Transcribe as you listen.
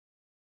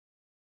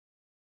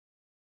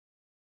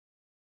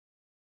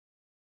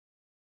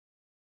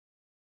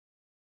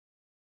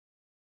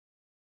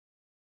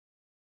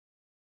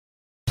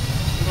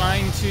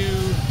to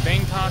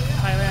Bangkok,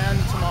 Thailand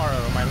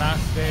tomorrow. My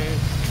last day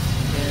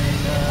in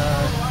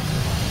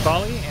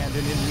Bali and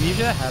in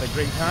Indonesia. Had a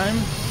great time.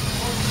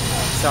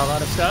 Saw a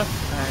lot of stuff.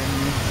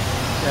 I'm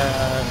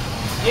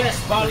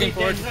yes, Bali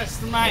forward. dangerous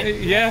tonight.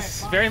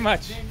 Yes, very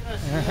much.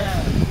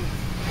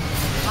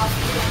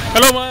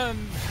 Hello, man.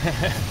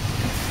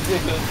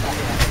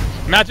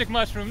 Magic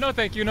mushroom. No,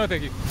 thank you. No,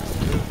 thank you.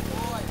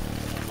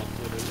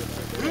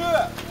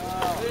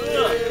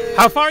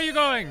 How far are you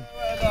going?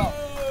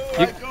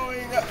 I'm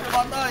going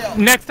Pattaya.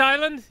 Next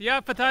island?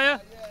 Yeah,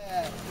 Pattaya?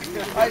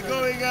 Yeah. I'm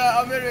going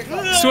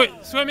America.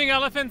 Swimming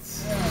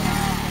elephants?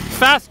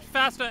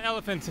 Faster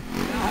elephants.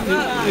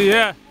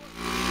 Yeah.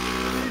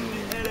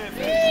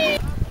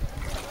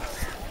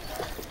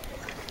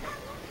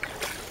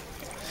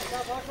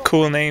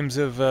 Cool names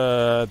of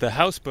the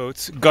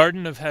houseboats.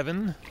 Garden of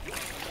Heaven,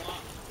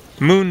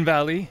 Moon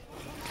Valley,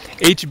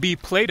 H.B.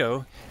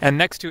 Plato, and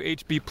next to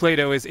H.B.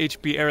 Plato is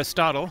H.B.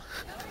 Aristotle.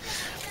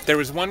 There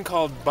was one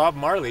called Bob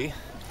Marley,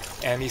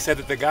 and he said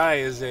that the guy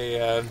is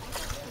a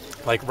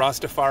like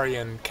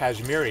Rastafarian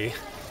Kashmiri.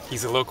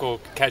 He's a local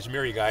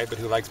Kashmiri guy, but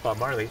who likes Bob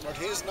Marley. But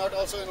he's not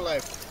also in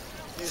life.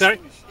 Sorry?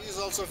 He's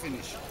also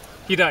finished.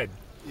 He died?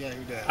 Yeah,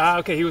 he died. Ah,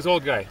 okay, he was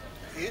old guy.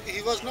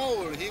 He was no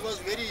old, he was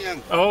very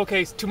young. Oh,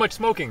 okay, too much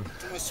smoking.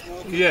 Too much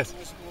smoking. Yes. Too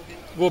much smoking.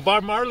 Well,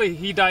 Bob Marley,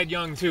 he died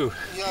young too.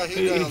 Yeah,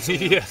 he died also.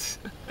 Yes.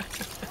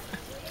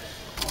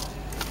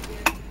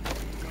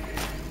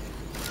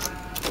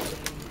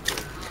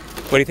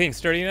 What do you think?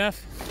 Sturdy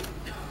enough?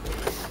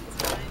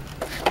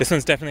 This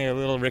one's definitely a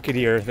little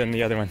ricketier than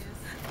the other one.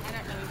 I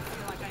don't really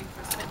feel like going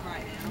for a swim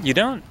right now. You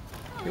don't?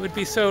 It would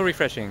be so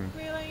refreshing.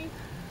 Really?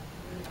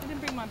 I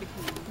didn't bring my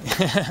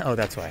bikini. Oh,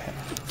 that's why.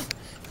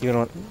 You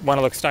don't want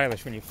to look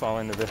stylish when you fall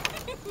into the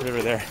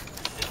river there.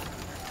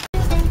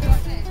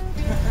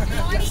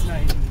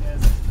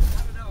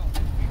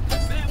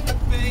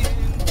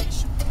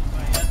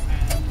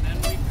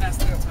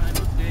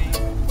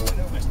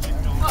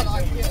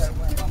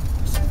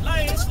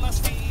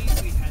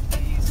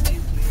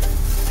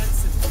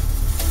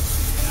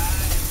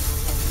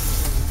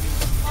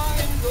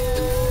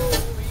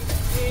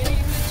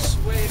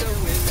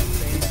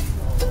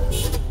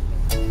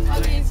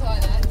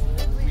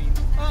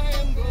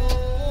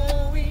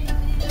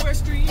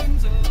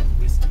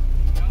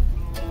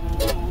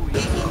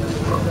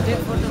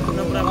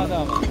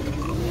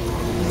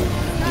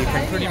 You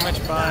can pretty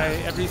much buy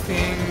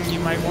everything you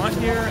might want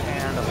here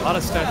and a lot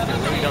of stuff you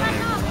really don't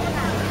need.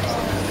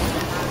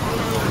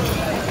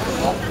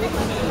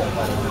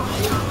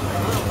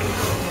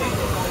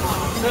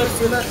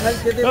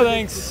 No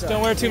thanks,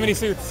 don't wear too many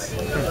suits.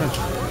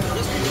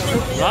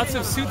 Lots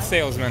of suit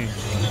salesmen.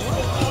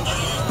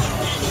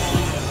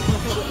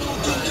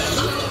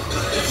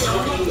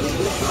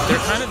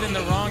 They're kind of in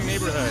the wrong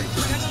neighborhood.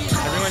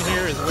 Everyone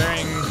here is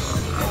wearing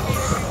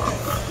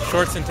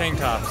shorts and tank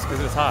tops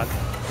because it's hot.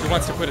 Who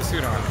wants to put a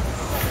suit on?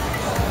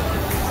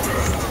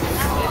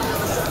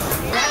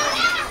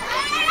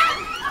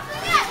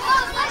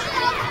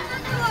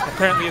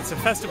 Apparently it's a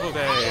festival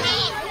day.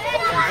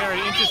 Some very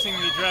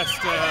interestingly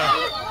dressed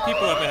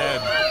people up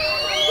ahead.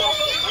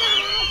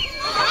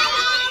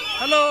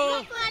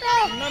 Hello!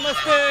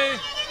 Namaste!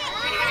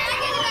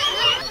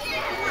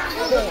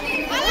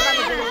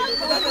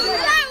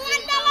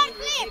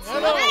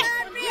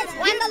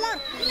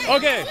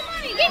 Okay,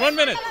 1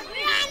 minute.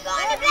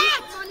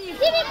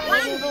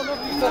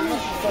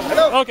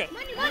 Okay.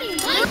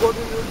 Go to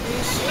Nude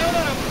Beach.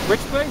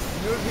 Which place?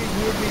 Nude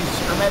Beach,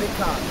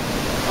 America.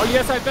 Oh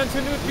yes, I've been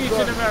to Nude Beach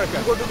in America.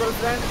 You go to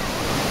girlfriend?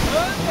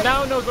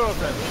 Now no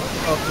girlfriend.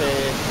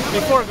 Okay.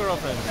 Before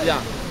girlfriend.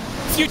 Yeah.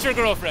 Future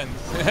girlfriend.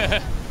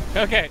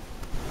 Okay.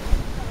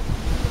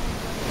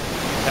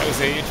 That was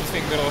an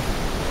interesting little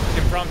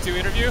impromptu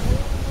interview.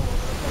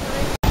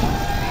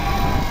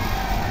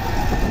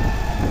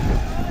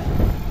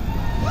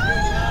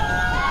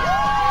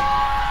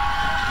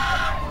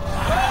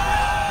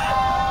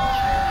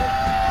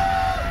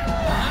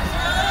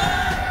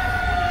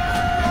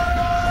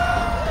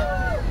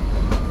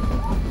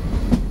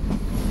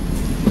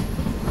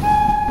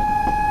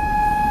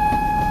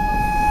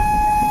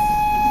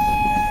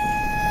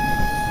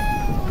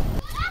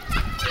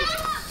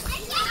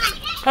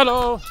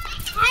 Hello.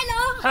 Hello.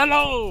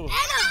 Hello. Hello.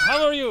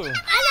 How are you?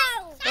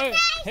 Hello. Hey.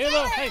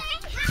 Hello. Hey.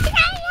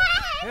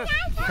 Yes.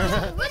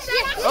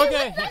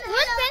 Okay.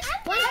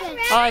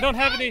 I don't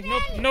have any.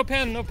 No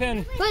pen. No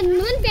pen.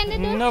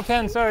 No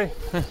pen. Sorry.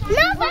 No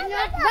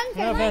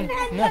pen.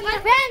 No.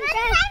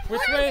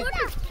 Which way?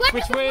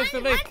 Which way is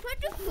the lake?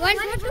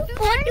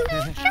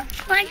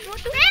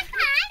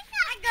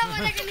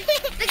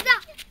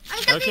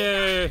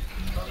 Okay.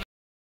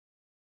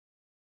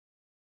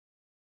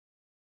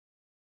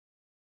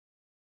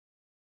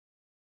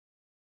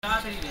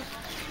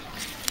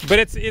 But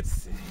it's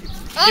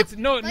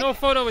no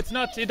photo. It's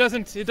not. It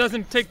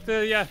doesn't take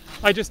the. Yeah.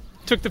 I just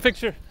took the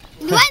picture.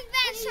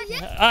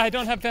 I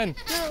don't have pen.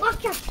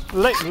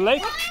 Lake.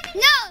 No.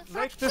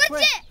 Lake this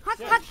way.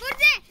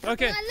 Yeah.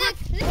 Okay.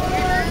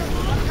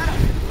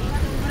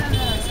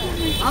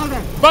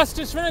 Bus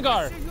to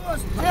Srinagar.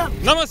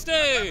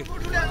 Namaste.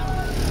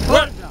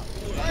 Where?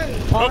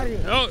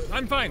 Oh,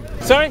 I'm fine.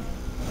 Sorry?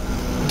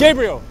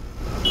 Gabriel.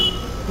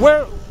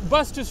 Where?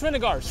 Bus to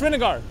Srinagar.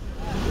 Srinagar.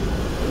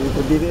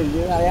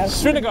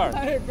 Srinagar.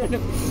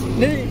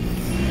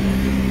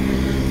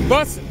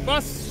 Bus,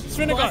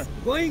 Srinagar.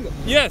 Going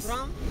Yes.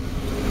 from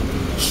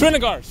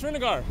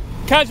Srinagar.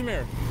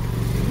 Kashmir.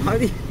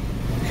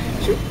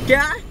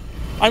 क्या?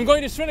 I'm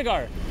going to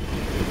Srinagar.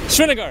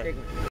 Srinagar.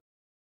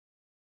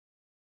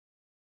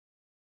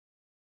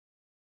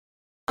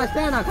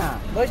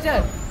 Bus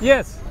stand.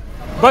 Yes.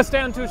 Bus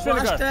stand to Bus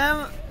Srinagar.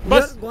 stand.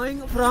 Bus- You're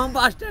going from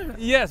bus stand.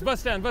 Yes, bus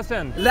stand.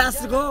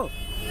 Let's go.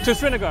 To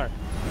Srinagar.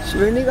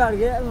 Srinagar.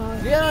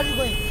 Where are you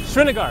going?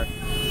 Srinagar.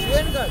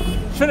 Srinagar.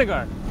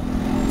 Srinagar.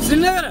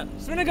 Srinagar.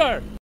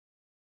 Srinagar.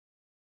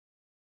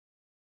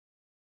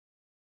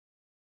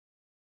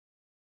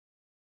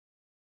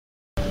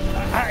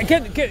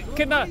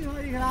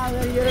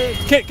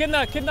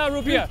 कितना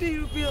रुपया? 50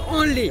 rupees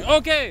only.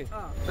 Okay.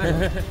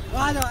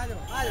 आ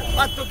जाओ.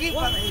 बात तो की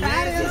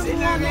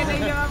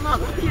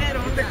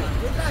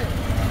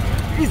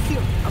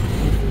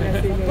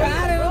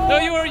No,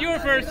 you were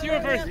first.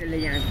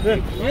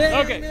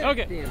 Okay.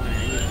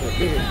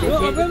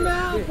 अबे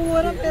मैं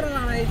पूरा तेरा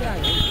लाना है इधर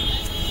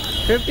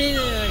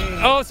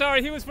 15 Oh,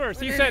 sorry, he was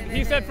first. He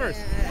said first.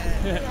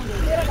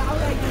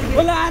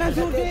 बोला आ रहा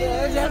शूट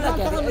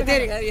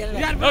तेरे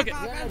यार Okay.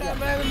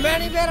 मैं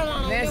नहीं तेरा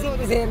लाना मैं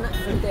तुझे ना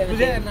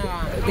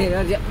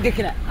तेरा दिख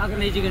रहा अगर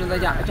नहीं जिगन तो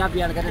जा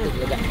चाबी आन कर देख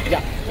जा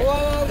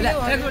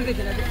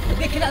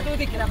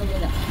दिख रहा भैया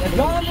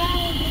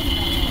जा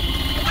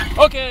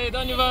Okay,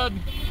 धन्यवाद.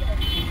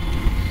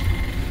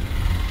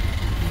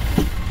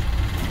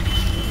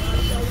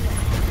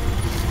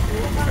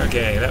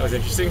 Okay, that was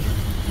interesting.